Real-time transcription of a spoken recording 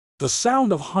The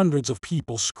sound of hundreds of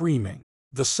people screaming,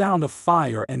 the sound of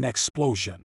fire and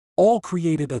explosion, all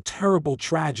created a terrible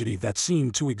tragedy that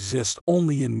seemed to exist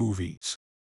only in movies.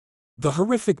 The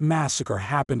horrific massacre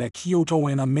happened at Kyoto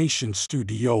Animation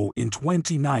Studio in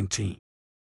 2019.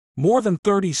 More than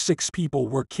 36 people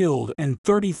were killed and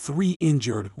 33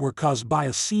 injured were caused by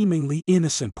a seemingly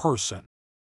innocent person.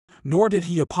 Nor did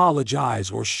he apologize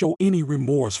or show any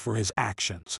remorse for his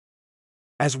actions.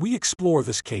 As we explore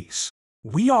this case,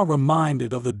 we are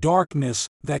reminded of the darkness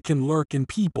that can lurk in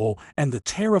people and the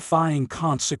terrifying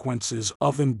consequences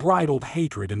of unbridled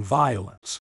hatred and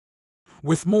violence.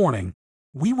 With mourning,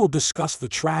 we will discuss the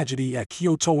tragedy at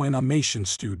Kyoto Animation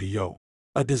Studio,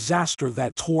 a disaster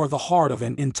that tore the heart of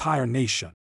an entire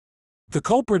nation. The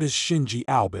culprit is Shinji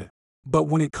Aoba, but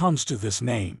when it comes to this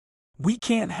name, we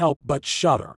can't help but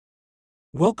shudder.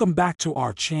 Welcome back to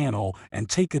our channel and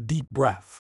take a deep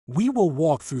breath. We will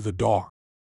walk through the dark.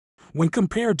 When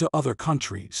compared to other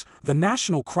countries, the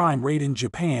national crime rate in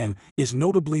Japan is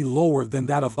notably lower than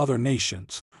that of other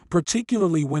nations,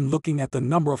 particularly when looking at the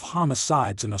number of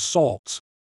homicides and assaults.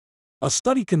 A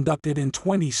study conducted in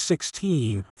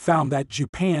 2016 found that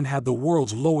Japan had the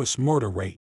world's lowest murder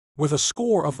rate, with a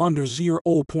score of under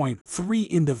 0.3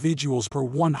 individuals per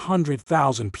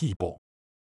 100,000 people.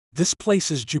 This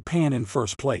places Japan in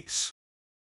first place.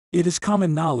 It is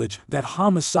common knowledge that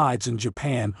homicides in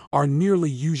Japan are nearly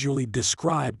usually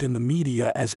described in the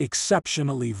media as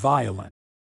exceptionally violent.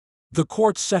 The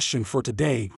court session for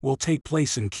today will take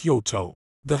place in Kyoto,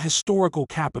 the historical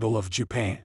capital of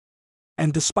Japan.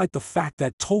 And despite the fact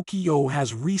that Tokyo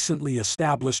has recently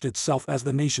established itself as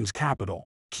the nation's capital,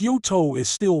 Kyoto is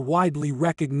still widely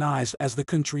recognized as the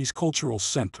country's cultural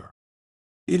center.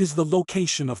 It is the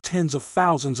location of tens of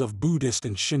thousands of Buddhist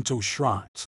and Shinto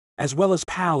shrines, as well as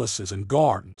palaces and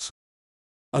gardens.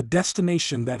 A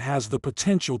destination that has the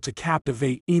potential to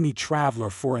captivate any traveler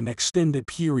for an extended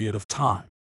period of time.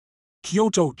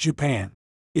 Kyoto, Japan,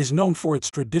 is known for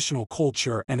its traditional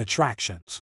culture and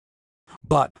attractions.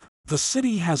 But the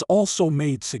city has also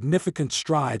made significant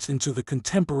strides into the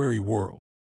contemporary world.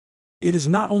 It is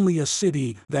not only a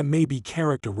city that may be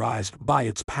characterized by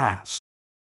its past.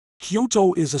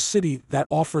 Kyoto is a city that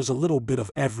offers a little bit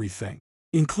of everything,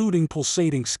 including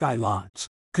pulsating skylines,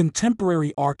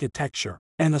 contemporary architecture,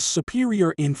 and a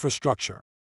superior infrastructure.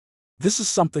 This is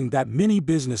something that many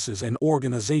businesses and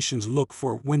organizations look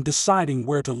for when deciding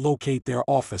where to locate their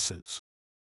offices.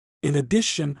 In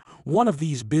addition, one of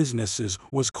these businesses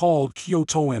was called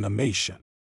Kyoto Animation.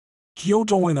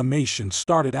 Kyoto Animation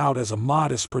started out as a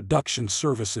modest production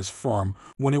services firm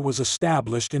when it was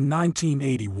established in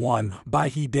 1981 by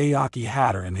Hideaki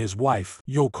Hatter and his wife,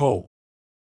 Yoko.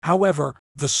 However,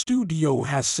 the studio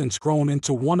has since grown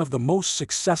into one of the most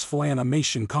successful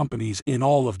animation companies in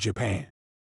all of Japan.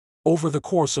 Over the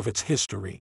course of its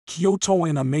history, Kyoto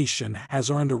Animation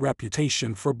has earned a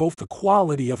reputation for both the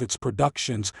quality of its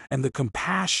productions and the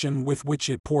compassion with which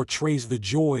it portrays the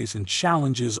joys and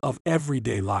challenges of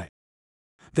everyday life.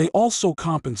 They also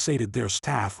compensated their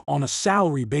staff on a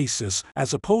salary basis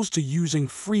as opposed to using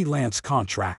freelance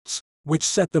contracts, which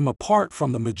set them apart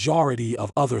from the majority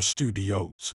of other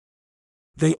studios.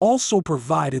 They also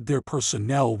provided their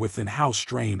personnel with in-house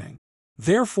training,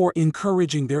 therefore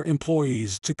encouraging their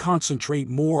employees to concentrate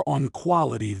more on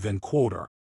quality than quota.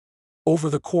 Over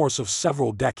the course of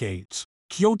several decades,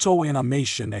 Kyoto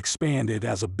Animation expanded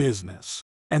as a business,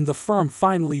 and the firm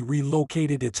finally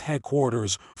relocated its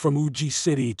headquarters from Uji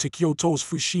City to Kyoto's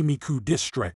Fushimi-ku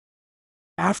district.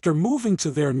 After moving to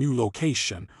their new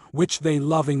location, which they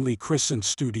lovingly christened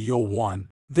Studio One,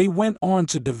 they went on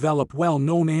to develop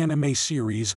well-known anime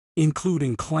series,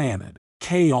 including Clannad,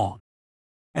 K-On!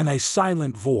 And A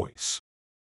Silent Voice.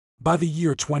 By the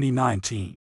year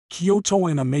 2019, Kyoto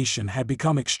Animation had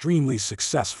become extremely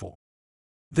successful.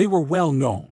 They were well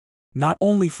known, not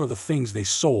only for the things they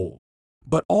sold,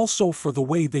 but also for the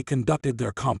way they conducted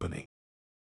their company.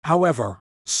 However,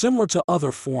 similar to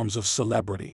other forms of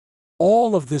celebrity,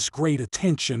 all of this great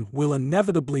attention will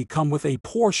inevitably come with a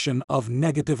portion of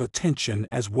negative attention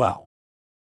as well.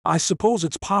 I suppose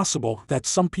it's possible that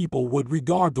some people would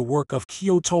regard the work of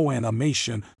Kyoto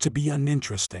Animation to be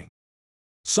uninteresting.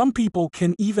 Some people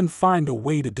can even find a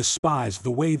way to despise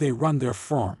the way they run their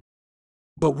firm.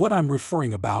 But what I'm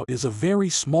referring about is a very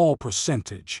small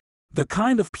percentage, the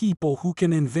kind of people who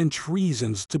can invent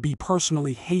reasons to be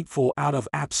personally hateful out of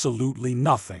absolutely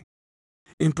nothing.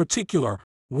 In particular,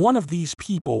 one of these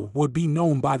people would be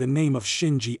known by the name of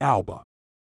Shinji Aoba.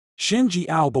 Shinji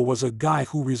Aoba was a guy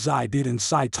who resided in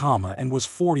Saitama and was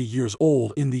 40 years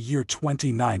old in the year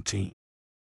 2019.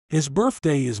 His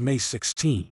birthday is May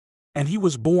 16, and he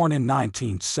was born in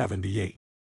 1978.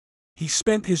 He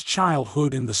spent his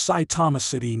childhood in the Saitama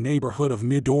City neighborhood of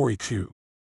Midori-ku.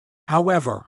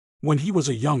 However, when he was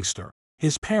a youngster,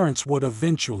 his parents would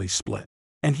eventually split,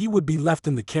 and he would be left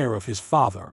in the care of his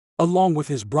father, along with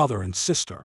his brother and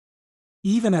sister.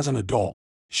 Even as an adult,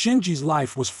 Shinji's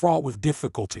life was fraught with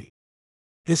difficulty.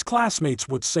 His classmates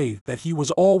would say that he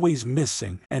was always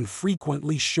missing and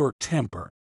frequently short-tempered.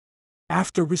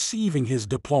 After receiving his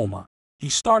diploma, he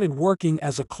started working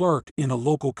as a clerk in a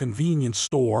local convenience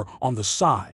store on the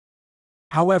side.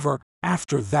 However,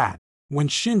 after that, when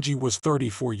Shinji was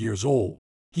 34 years old,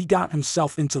 he got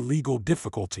himself into legal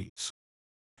difficulties.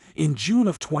 In June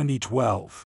of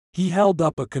 2012, he held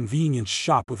up a convenience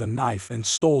shop with a knife and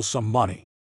stole some money.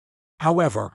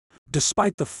 However,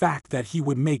 despite the fact that he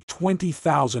would make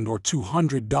 $20,000 or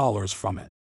 $200 from it,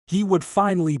 he would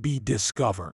finally be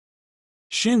discovered.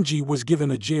 Shinji was given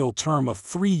a jail term of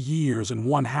 3 years and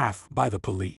 1/2 by the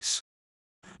police.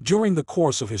 During the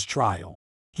course of his trial,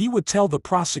 he would tell the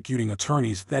prosecuting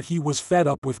attorneys that he was fed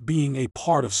up with being a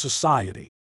part of society.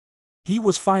 He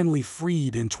was finally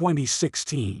freed in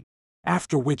 2016,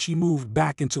 after which he moved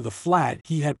back into the flat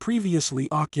he had previously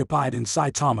occupied in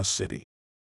Saitama City.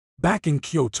 Back in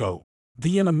Kyoto,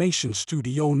 the animation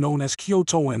studio known as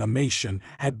Kyoto Animation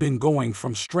had been going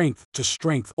from strength to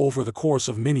strength over the course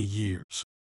of many years.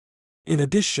 In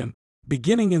addition,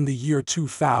 beginning in the year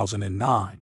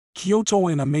 2009, Kyoto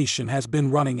Animation has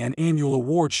been running an annual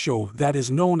award show that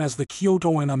is known as the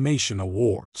Kyoto Animation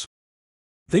Awards.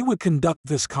 They would conduct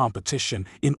this competition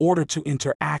in order to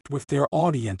interact with their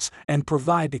audience and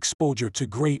provide exposure to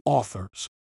great authors.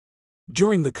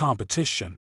 During the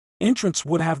competition, entrants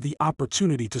would have the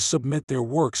opportunity to submit their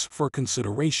works for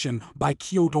consideration by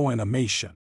Kyoto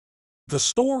Animation. The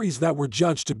stories that were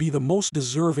judged to be the most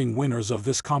deserving winners of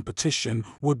this competition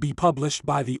would be published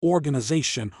by the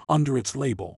organization under its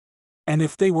label. And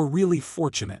if they were really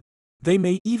fortunate, they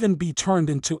may even be turned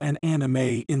into an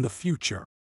anime in the future.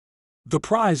 The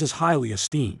prize is highly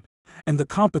esteemed, and the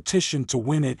competition to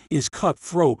win it is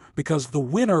cutthroat because the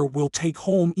winner will take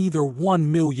home either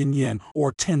 1 million yen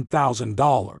or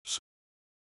 $10,000.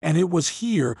 And it was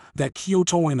here that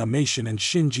Kyoto Animation and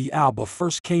Shinji Aoba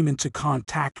first came into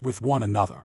contact with one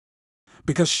another.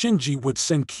 Because Shinji would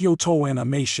send Kyoto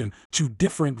Animation to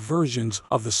different versions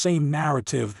of the same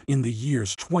narrative in the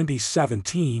years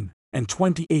 2017 and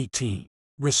 2018,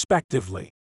 respectively.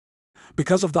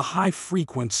 Because of the high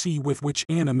frequency with which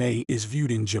anime is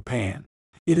viewed in Japan,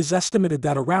 it is estimated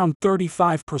that around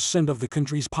 35% of the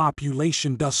country's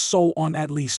population does so on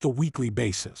at least a weekly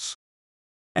basis.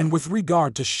 And with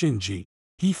regard to Shinji,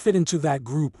 he fit into that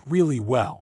group really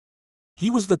well. He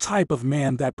was the type of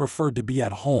man that preferred to be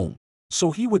at home,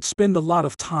 so he would spend a lot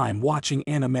of time watching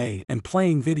anime and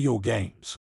playing video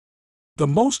games. The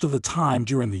most of the time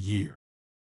during the year.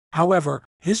 However,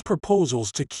 his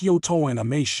proposals to Kyoto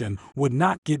Animation would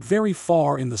not get very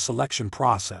far in the selection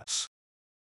process.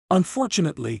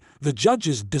 Unfortunately, the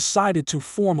judges decided to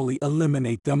formally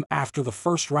eliminate them after the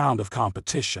first round of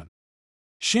competition.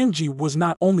 Shinji was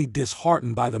not only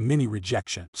disheartened by the many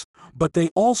rejections, but they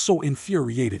also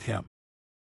infuriated him.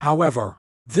 However,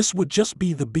 this would just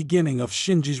be the beginning of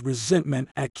Shinji's resentment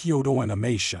at Kyoto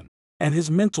Animation, and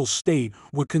his mental state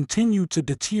would continue to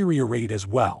deteriorate as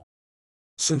well.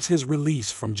 Since his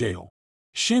release from jail,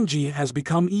 Shinji has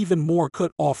become even more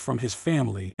cut off from his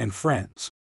family and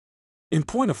friends. In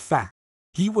point of fact,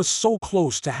 he was so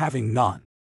close to having none.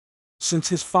 Since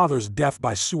his father's death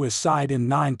by suicide in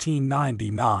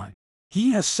 1999,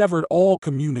 he has severed all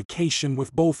communication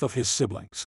with both of his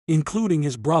siblings, including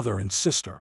his brother and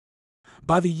sister.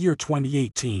 By the year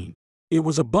 2018, it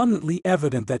was abundantly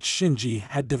evident that Shinji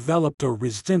had developed a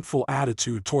resentful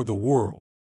attitude toward the world.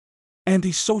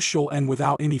 Antisocial and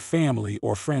without any family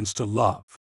or friends to love,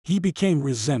 he became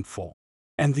resentful,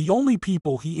 and the only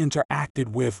people he interacted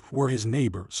with were his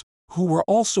neighbors, who were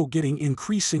also getting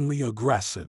increasingly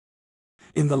aggressive.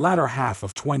 In the latter half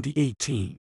of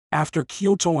 2018, after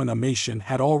Kyoto Animation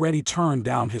had already turned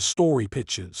down his story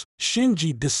pitches,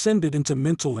 Shinji descended into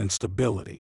mental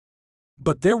instability.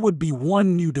 But there would be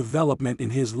one new development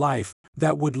in his life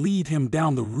that would lead him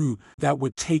down the route that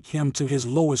would take him to his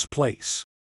lowest place.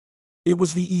 It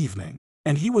was the evening,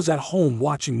 and he was at home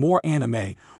watching more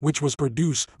anime, which was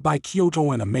produced by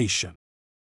Kyoto Animation.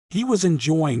 He was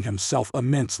enjoying himself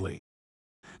immensely.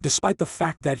 Despite the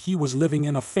fact that he was living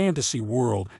in a fantasy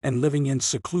world and living in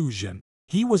seclusion,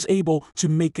 he was able to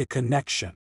make a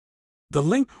connection. The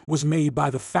link was made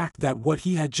by the fact that what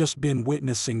he had just been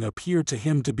witnessing appeared to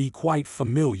him to be quite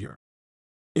familiar.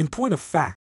 In point of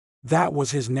fact, that was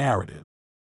his narrative.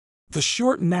 The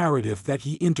short narrative that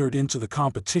he entered into the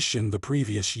competition the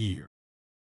previous year.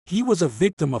 He was a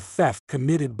victim of theft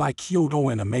committed by Kyoto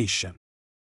Animation.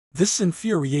 This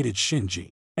infuriated Shinji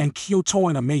and Kyoto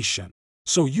Animation,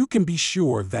 so you can be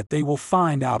sure that they will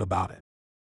find out about it.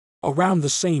 Around the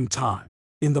same time,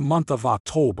 in the month of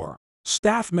October,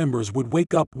 staff members would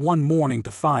wake up one morning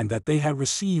to find that they had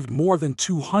received more than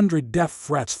 200 death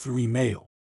threats through email.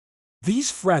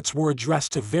 These threats were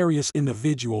addressed to various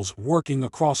individuals working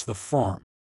across the firm.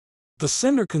 The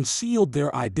sender concealed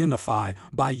their identity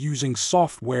by using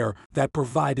software that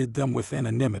provided them with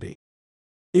anonymity.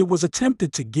 It was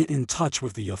attempted to get in touch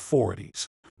with the authorities,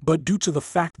 but due to the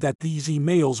fact that these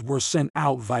emails were sent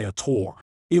out via Tor,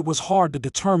 it was hard to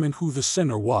determine who the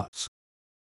sender was.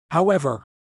 However,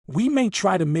 we may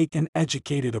try to make an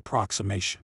educated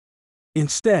approximation.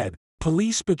 Instead,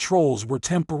 police patrols were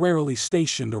temporarily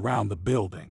stationed around the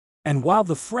building, and while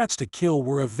the threats to kill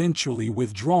were eventually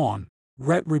withdrawn,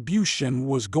 retribution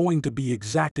was going to be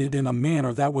exacted in a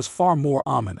manner that was far more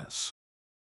ominous.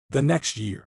 The next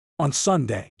year, on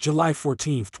Sunday, July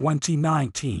 14,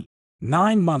 2019,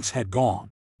 9 months had gone,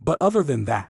 but other than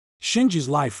that, Shinji's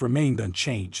life remained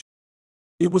unchanged.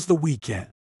 It was the weekend,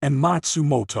 and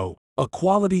Matsumoto, a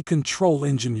quality control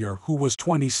engineer who was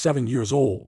 27 years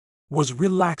old, was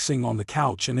relaxing on the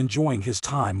couch and enjoying his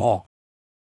time off.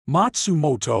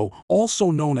 Matsumoto, also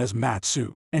known as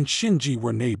Matsu, and Shinji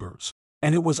were neighbors,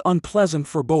 and it was unpleasant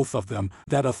for both of them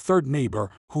that a third neighbor,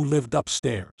 who lived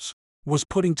upstairs, was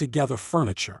putting together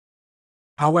furniture.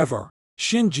 However,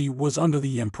 Shinji was under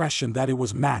the impression that it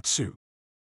was Matsu.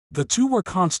 The two were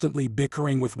constantly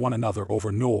bickering with one another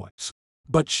over noise,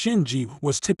 but Shinji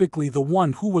was typically the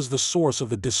one who was the source of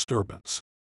the disturbance.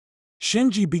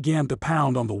 Shinji began to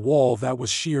pound on the wall that was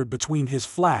sheared between his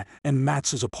flat and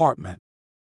Matsu's apartment.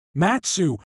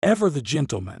 Matsu, ever the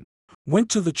gentleman, went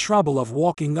to the trouble of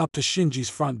walking up to Shinji's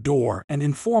front door and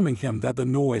informing him that the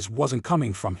noise wasn't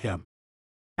coming from him.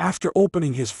 After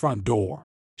opening his front door,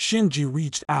 Shinji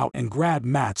reached out and grabbed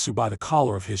Matsu by the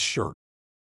collar of his shirt.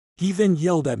 He then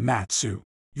yelled at Matsu,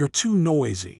 "You're too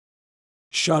noisy.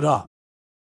 Shut up.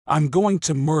 I'm going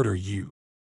to murder you.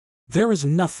 There is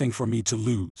nothing for me to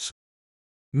lose."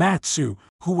 Matsu,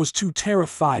 who was too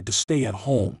terrified to stay at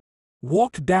home,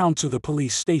 walked down to the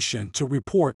police station to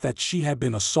report that she had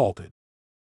been assaulted.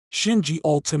 Shinji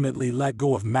ultimately let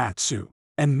go of Matsu,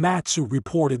 and Matsu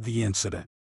reported the incident.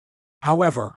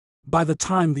 However, by the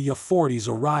time the authorities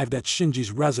arrived at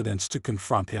Shinji's residence to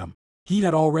confront him, he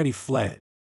had already fled.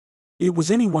 It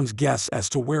was anyone's guess as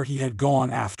to where he had gone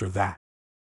after that.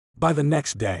 By the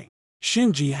next day,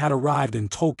 Shinji had arrived in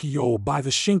Tokyo by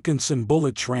the Shinkansen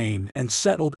bullet train and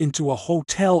settled into a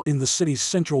hotel in the city's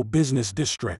central business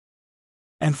district.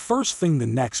 And first thing the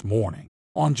next morning,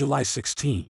 on July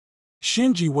 16,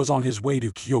 Shinji was on his way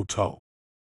to Kyoto.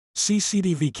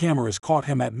 CCTV cameras caught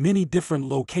him at many different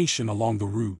locations along the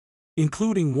route,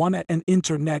 including one at an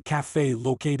internet cafe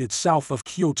located south of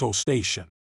Kyoto Station.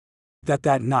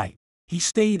 That night, he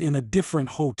stayed in a different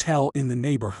hotel in the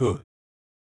neighborhood.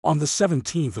 On the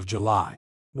 17th of July,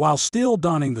 while still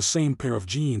donning the same pair of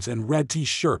jeans and red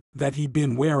t-shirt that he'd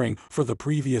been wearing for the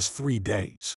previous 3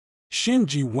 days,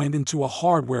 Shinji went into a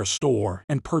hardware store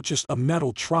and purchased a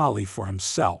metal trolley for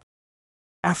himself.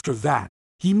 After that,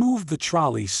 he moved the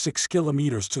trolley 6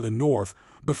 kilometers to the north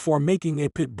before making a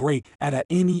pit break at a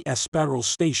NES petrol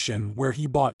station where he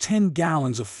bought 10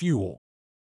 gallons of fuel.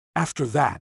 After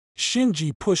that,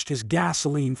 Shinji pushed his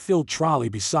gasoline-filled trolley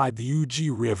beside the Uji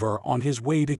River on his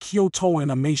way to Kyoto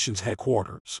Animation's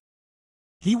headquarters.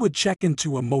 He would check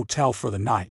into a motel for the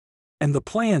night, and the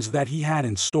plans that he had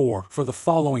in store for the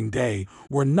following day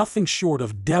were nothing short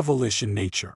of devilish in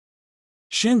nature.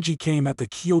 Shinji came at the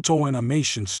Kyoto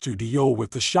Animation studio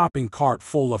with the shopping cart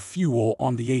full of fuel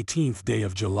on the 18th day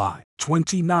of July,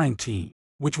 2019,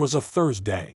 which was a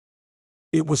Thursday.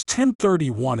 It was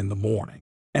 10:31 in the morning,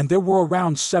 and there were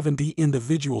around 70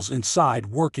 individuals inside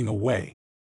working away.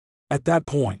 At that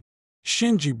point,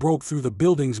 Shinji broke through the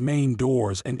building's main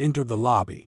doors and entered the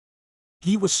lobby.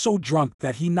 He was so drunk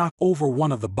that he knocked over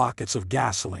one of the buckets of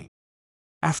gasoline.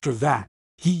 After that,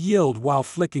 he yelled while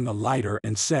flicking a lighter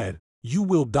and said, "You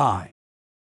will die."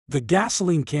 The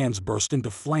gasoline cans burst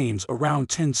into flames around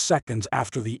 10 seconds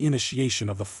after the initiation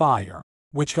of the fire,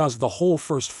 which caused the whole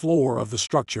first floor of the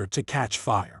structure to catch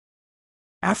fire.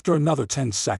 After another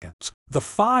 10 seconds, the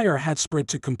fire had spread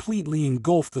to completely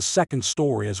engulf the second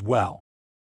story as well.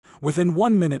 Within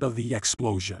 1 minute of the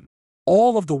explosion,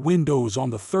 all of the windows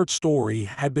on the third story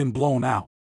had been blown out.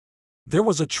 There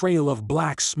was a trail of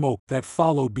black smoke that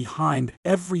followed behind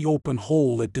every open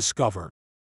hole it discovered.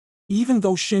 Even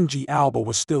though Shinji Aoba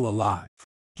was still alive,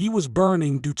 He was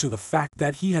burning due to the fact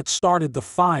that he had started the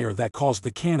fire that caused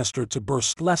the canister to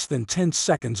burst less than 10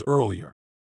 seconds earlier.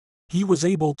 He was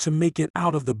able to make it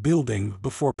out of the building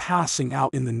before passing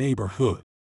out in the neighborhood.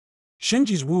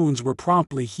 Shinji's wounds were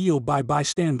promptly healed by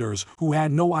bystanders who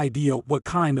had no idea what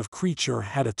kind of creature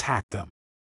had attacked them.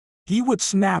 He would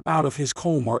snap out of his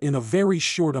coma in a very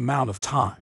short amount of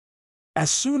time. As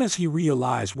soon as he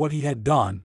realized what he had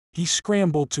done, he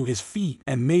scrambled to his feet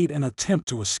and made an attempt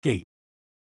to escape.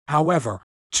 However,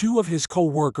 two of his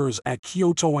co-workers at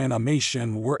Kyoto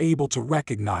Animation were able to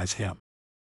recognize him.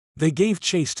 They gave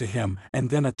chase to him and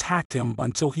then attacked him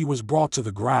until he was brought to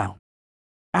the ground.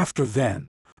 After then,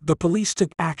 the police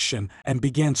took action and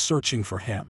began searching for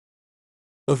him.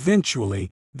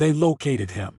 Eventually, they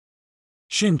located him.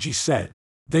 Shinji said,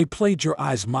 "They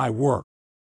plagiarized my work."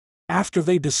 After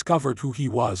they discovered who he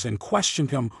was and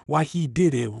questioned him why he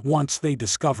did it once they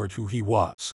discovered who he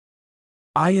was,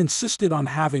 I insisted on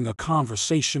having a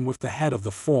conversation with the head of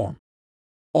the firm.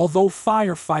 Although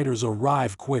firefighters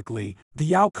arrived quickly,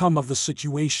 the outcome of the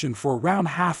situation for around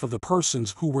half of the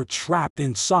persons who were trapped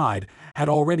inside had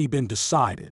already been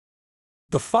decided.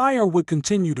 The fire would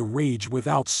continue to rage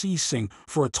without ceasing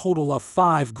for a total of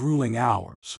 5 grueling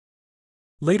hours.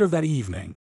 Later that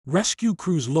evening, rescue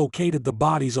crews located the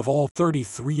bodies of all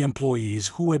 33 employees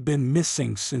who had been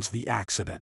missing since the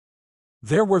accident.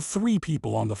 There were 3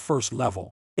 people on the first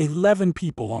level, 11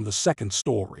 people on the second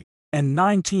story, and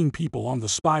 19 people on the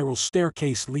spiral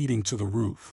staircase leading to the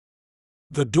roof.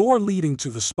 The door leading to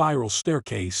the spiral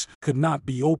staircase could not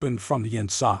be opened from the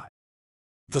inside.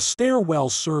 The stairwell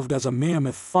served as a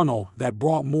mammoth funnel that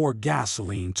brought more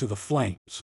gasoline to the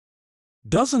flames.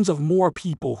 Dozens of more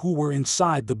people who were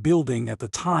inside the building at the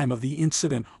time of the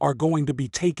incident are going to be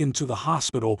taken to the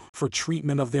hospital for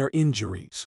treatment of their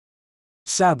injuries.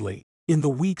 Sadly, in the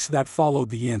weeks that followed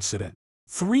the incident,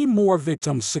 3 more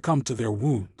victims succumbed to their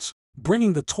wounds,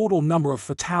 bringing the total number of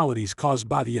fatalities caused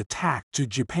by the attack to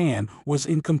Japan was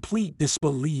in complete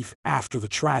disbelief after the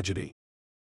tragedy.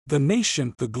 The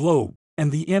nation, the globe,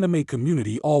 and the anime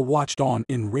community all watched on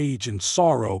in rage and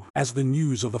sorrow as the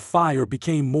news of the fire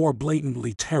became more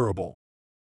blatantly terrible.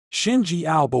 Shinji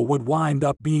Aoba would wind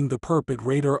up being the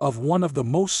perpetrator of one of the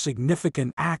most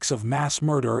significant acts of mass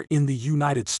murder in the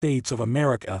United States of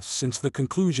America since the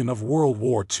conclusion of World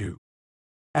War II.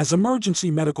 As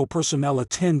emergency medical personnel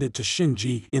attended to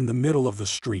Shinji in the middle of the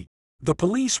street, the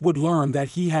police would learn that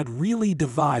he had really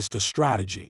devised a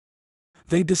strategy.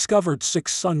 They discovered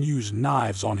 6 unused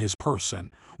knives on his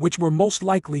person, which were most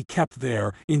likely kept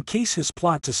there in case his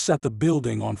plot to set the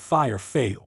building on fire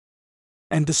failed.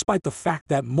 And despite the fact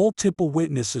that multiple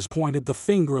witnesses pointed the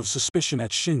finger of suspicion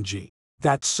at Shinji,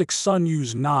 that 6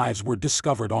 unused knives were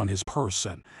discovered on his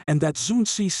person, and that Zoom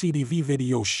CCTV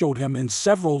video showed him in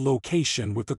several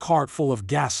locations with a cart full of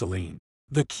gasoline,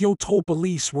 the Kyoto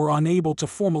police were unable to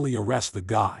formally arrest the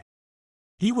guy.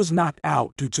 He was knocked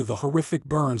out due to the horrific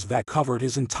burns that covered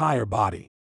his entire body.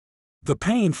 The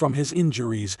pain from his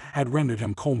injuries had rendered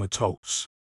him comatose.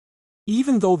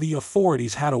 Even though the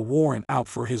authorities had a warrant out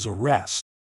for his arrest,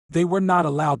 they were not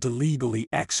allowed to legally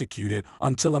execute it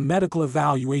until a medical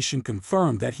evaluation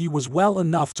confirmed that he was well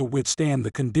enough to withstand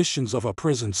the conditions of a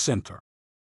prison center.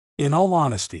 In all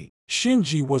honesty,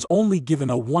 Shinji was only given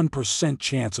a 1%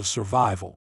 chance of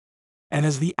survival. And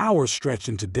as the hours stretched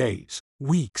into days,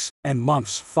 weeks, and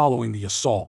months following the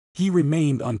assault, he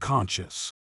remained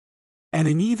unconscious. And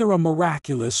in either a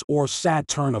miraculous or sad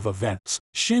turn of events,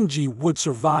 Shinji would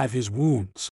survive his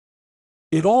wounds.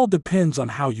 It all depends on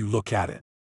how you look at it.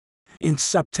 In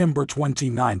September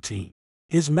 2019,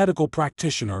 his medical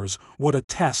practitioners would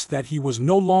attest that he was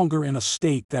no longer in a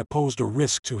state that posed a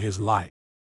risk to his life.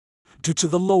 Due to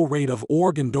the low rate of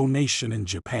organ donation in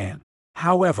Japan,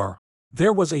 however,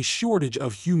 there was a shortage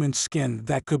of human skin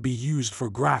that could be used for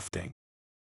grafting.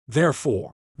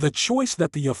 Therefore, the choice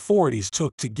that the authorities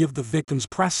took to give the victims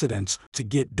precedence to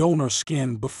get donor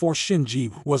skin before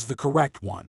Shinji was the correct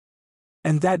one.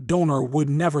 And that donor would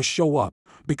never show up,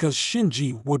 because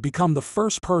Shinji would become the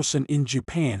first person in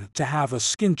Japan to have a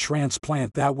skin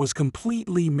transplant that was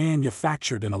completely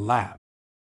manufactured in a lab.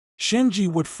 Shinji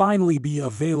would finally be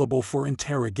available for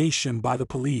interrogation by the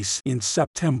police in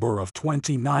September of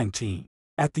 2019,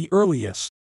 at the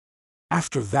earliest.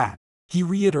 After that, he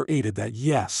reiterated that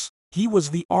yes, he was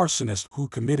the arsonist who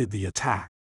committed the attack,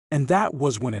 and that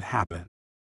was when it happened.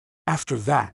 After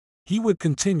that, he would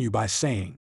continue by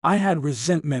saying, "I had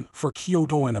resentment for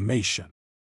Kyoto Animation.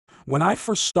 When I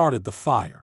first started the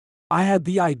fire, I had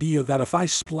the idea that if I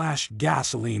splashed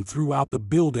gasoline throughout the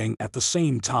building at the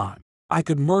same time, I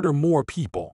could murder more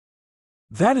people.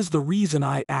 That is the reason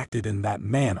I acted in that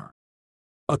manner.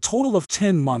 A total of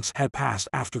 10 months had passed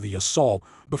after the assault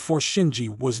before Shinji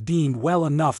was deemed well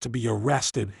enough to be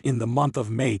arrested in the month of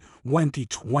May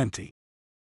 2020.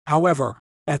 However,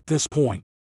 at this point,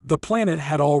 the planet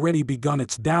had already begun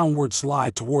its downward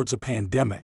slide towards a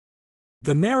pandemic.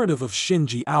 The narrative of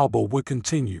Shinji Aoba would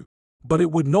continue, but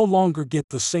it would no longer get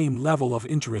the same level of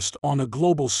interest on a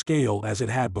global scale as it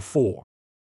had before.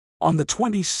 On the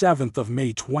 27th of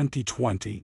May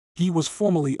 2020, he was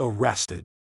formally arrested,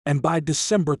 and by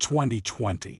December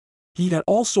 2020, he had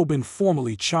also been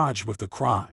formally charged with the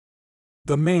crime.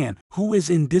 The man, who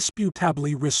is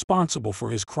indisputably responsible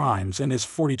for his crimes and is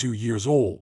 42 years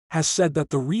old, has said that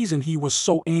the reason he was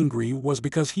so angry was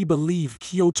because he believed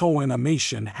Kyoto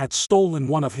Animation had stolen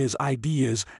one of his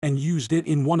ideas and used it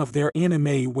in one of their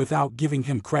anime without giving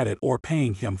him credit or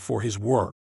paying him for his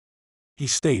work. He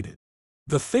stated,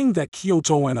 "The thing that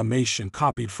Kyoto Animation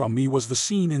copied from me was the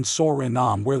scene in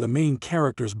Suriname where the main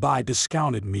character's buy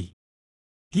discounted meat."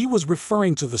 He was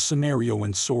referring to the scenario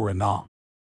in Suriname.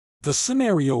 The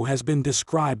scenario has been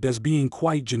described as being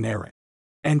quite generic,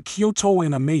 and Kyoto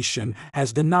Animation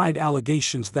has denied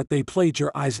allegations that they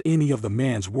plagiarized any of the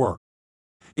man's work.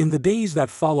 In the days that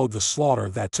followed the slaughter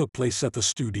that took place at the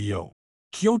studio,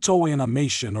 Kyoto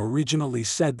Animation originally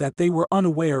said that they were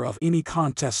unaware of any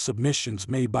contest submissions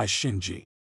made by Shinji.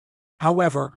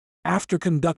 However, after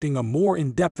conducting a more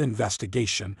in-depth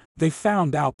investigation, they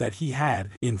found out that he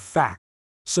had, in fact,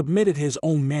 submitted his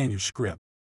own manuscript.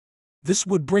 This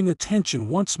would bring attention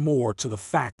once more to the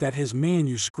fact that his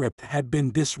manuscript had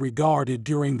been disregarded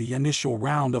during the initial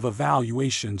round of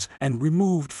evaluations and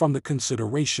removed from the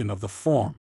consideration of the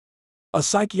form. A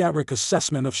psychiatric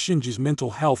assessment of Shinji's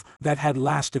mental health that had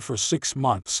lasted for 6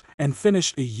 months and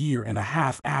finished a year and a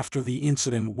half after the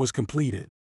incident was completed.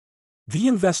 The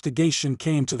investigation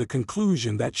came to the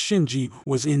conclusion that Shinji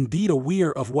was indeed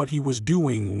aware of what he was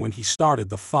doing when he started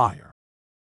the fire.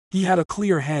 He had a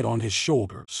clear head on his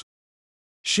shoulders.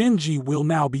 Shinji will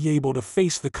now be able to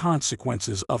face the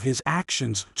consequences of his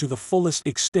actions to the fullest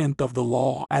extent of the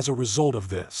law as a result of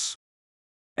this.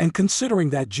 And considering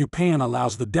that Japan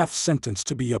allows the death sentence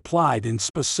to be applied in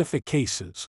specific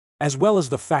cases, as well as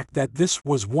the fact that this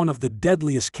was one of the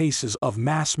deadliest cases of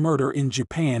mass murder in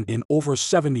Japan in over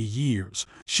 70 years,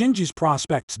 Shinji's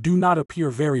prospects do not appear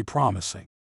very promising.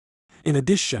 In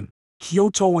addition,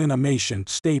 Kyoto Animation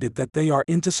stated that they are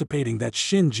anticipating that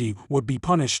Shinji would be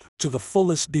punished to the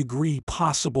fullest degree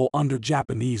possible under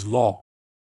Japanese law.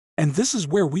 And this is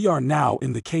where we are now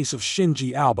in the case of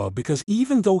Shinji Aoba, because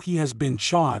even though he has been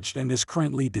charged and is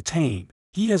currently detained,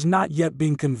 he has not yet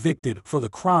been convicted for the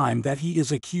crime that he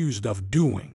is accused of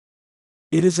doing.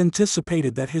 It is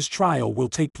anticipated that his trial will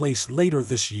take place later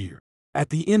this year,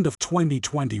 at the end of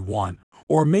 2021,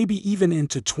 or maybe even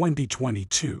into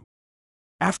 2022.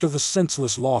 After the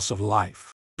senseless loss of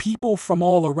life, people from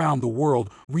all around the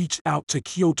world reached out to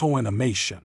Kyoto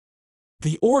Animation.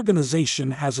 The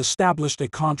organization has established a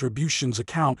contributions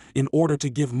account in order to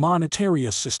give monetary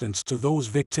assistance to those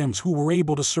victims who were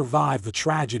able to survive the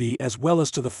tragedy, as well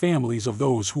as to the families of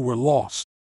those who were lost.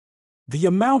 The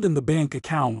amount in the bank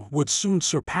account would soon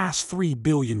surpass 3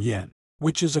 billion yen,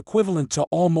 which is equivalent to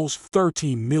almost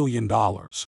 $13 million.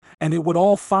 And it would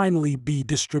all finally be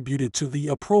distributed to the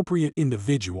appropriate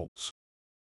individuals.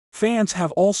 Fans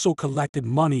have also collected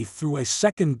money through a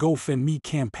second GoFundMe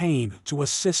campaign to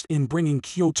assist in bringing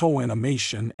Kyoto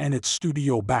Animation and its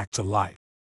studio back to life.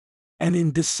 And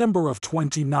in December of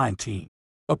 2019,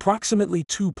 approximately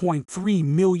 $2.3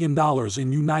 million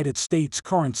in United States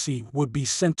currency would be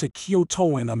sent to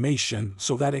Kyoto Animation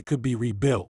so that it could be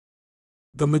rebuilt.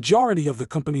 The majority of the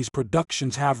company's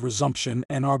productions have resumption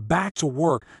and are back to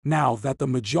work now that the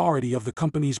majority of the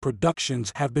company's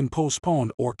productions have been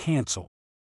postponed or canceled.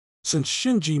 Since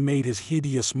Shinji made his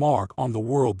hideous mark on the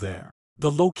world there,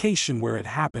 the location where it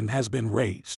happened has been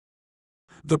raised.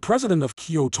 The president of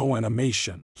Kyoto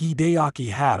Animation,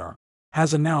 Hideaki Hatter,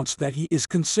 has announced that he is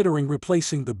considering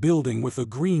replacing the building with a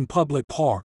green public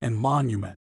park and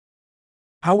monument.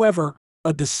 However,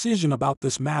 a decision about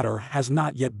this matter has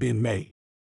not yet been made.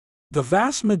 The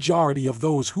vast majority of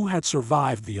those who had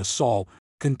survived the assault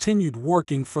continued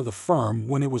working for the firm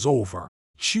when it was over,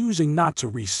 choosing not to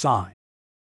resign.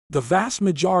 The vast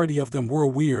majority of them were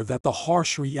aware that the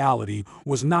harsh reality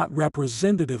was not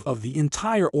representative of the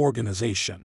entire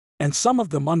organization, and some of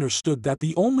them understood that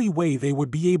the only way they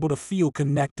would be able to feel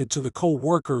connected to the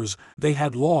co-workers they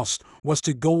had lost was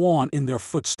to go on in their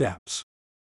footsteps.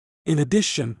 In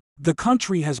addition, the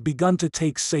country has begun to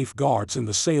take safeguards in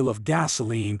the sale of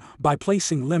gasoline by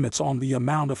placing limits on the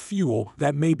amount of fuel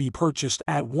that may be purchased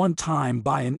at one time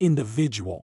by an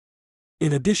individual.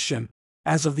 In addition,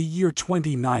 as of the year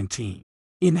 2019,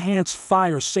 Enhanced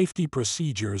fire safety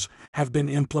procedures have been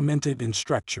implemented in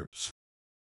structures.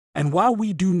 And while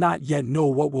we do not yet know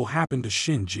what will happen to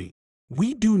Shinji,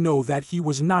 we do know that he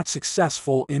was not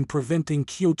successful in preventing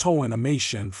Kyoto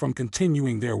Animation from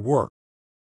continuing their work,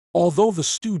 although the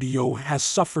studio has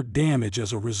suffered damage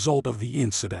as a result of the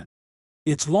incident.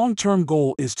 Its long-term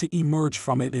goal is to emerge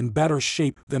from it in better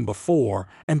shape than before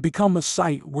and become a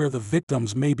site where the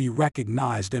victims may be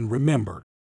recognized and remembered.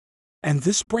 And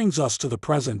this brings us to the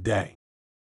present day.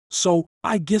 So,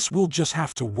 I guess we'll just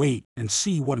have to wait and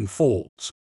see what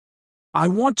unfolds. I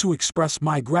want to express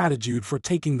my gratitude for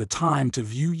taking the time to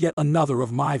view yet another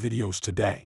of my videos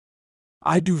today.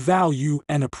 I do value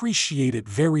and appreciate it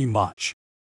very much.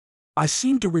 I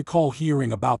seem to recall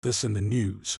hearing about this in the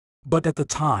news, but at the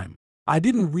time, I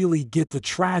didn't really get the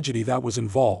tragedy that was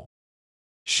involved.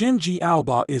 Shinji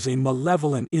Aoba is a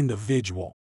malevolent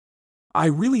individual. I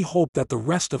really hope that the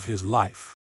rest of his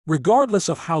life, regardless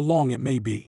of how long it may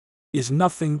be, is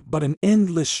nothing but an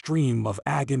endless stream of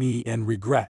agony and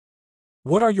regret.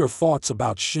 What are your thoughts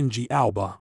about Shinji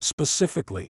Aoba,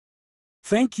 specifically?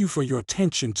 Thank you for your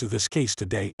attention to this case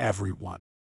today, everyone.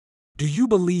 Do you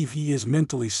believe he is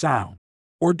mentally sound?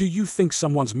 Or do you think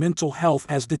someone's mental health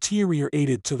has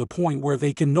deteriorated to the point where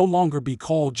they can no longer be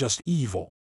called just evil?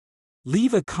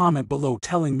 Leave a comment below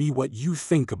telling me what you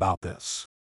think about this.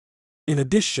 In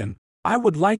addition, I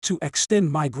would like to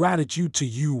extend my gratitude to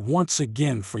you once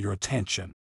again for your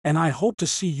attention, and I hope to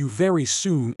see you very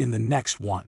soon in the next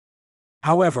one.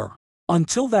 However,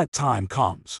 until that time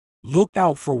comes, look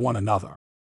out for one another.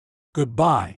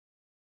 Goodbye.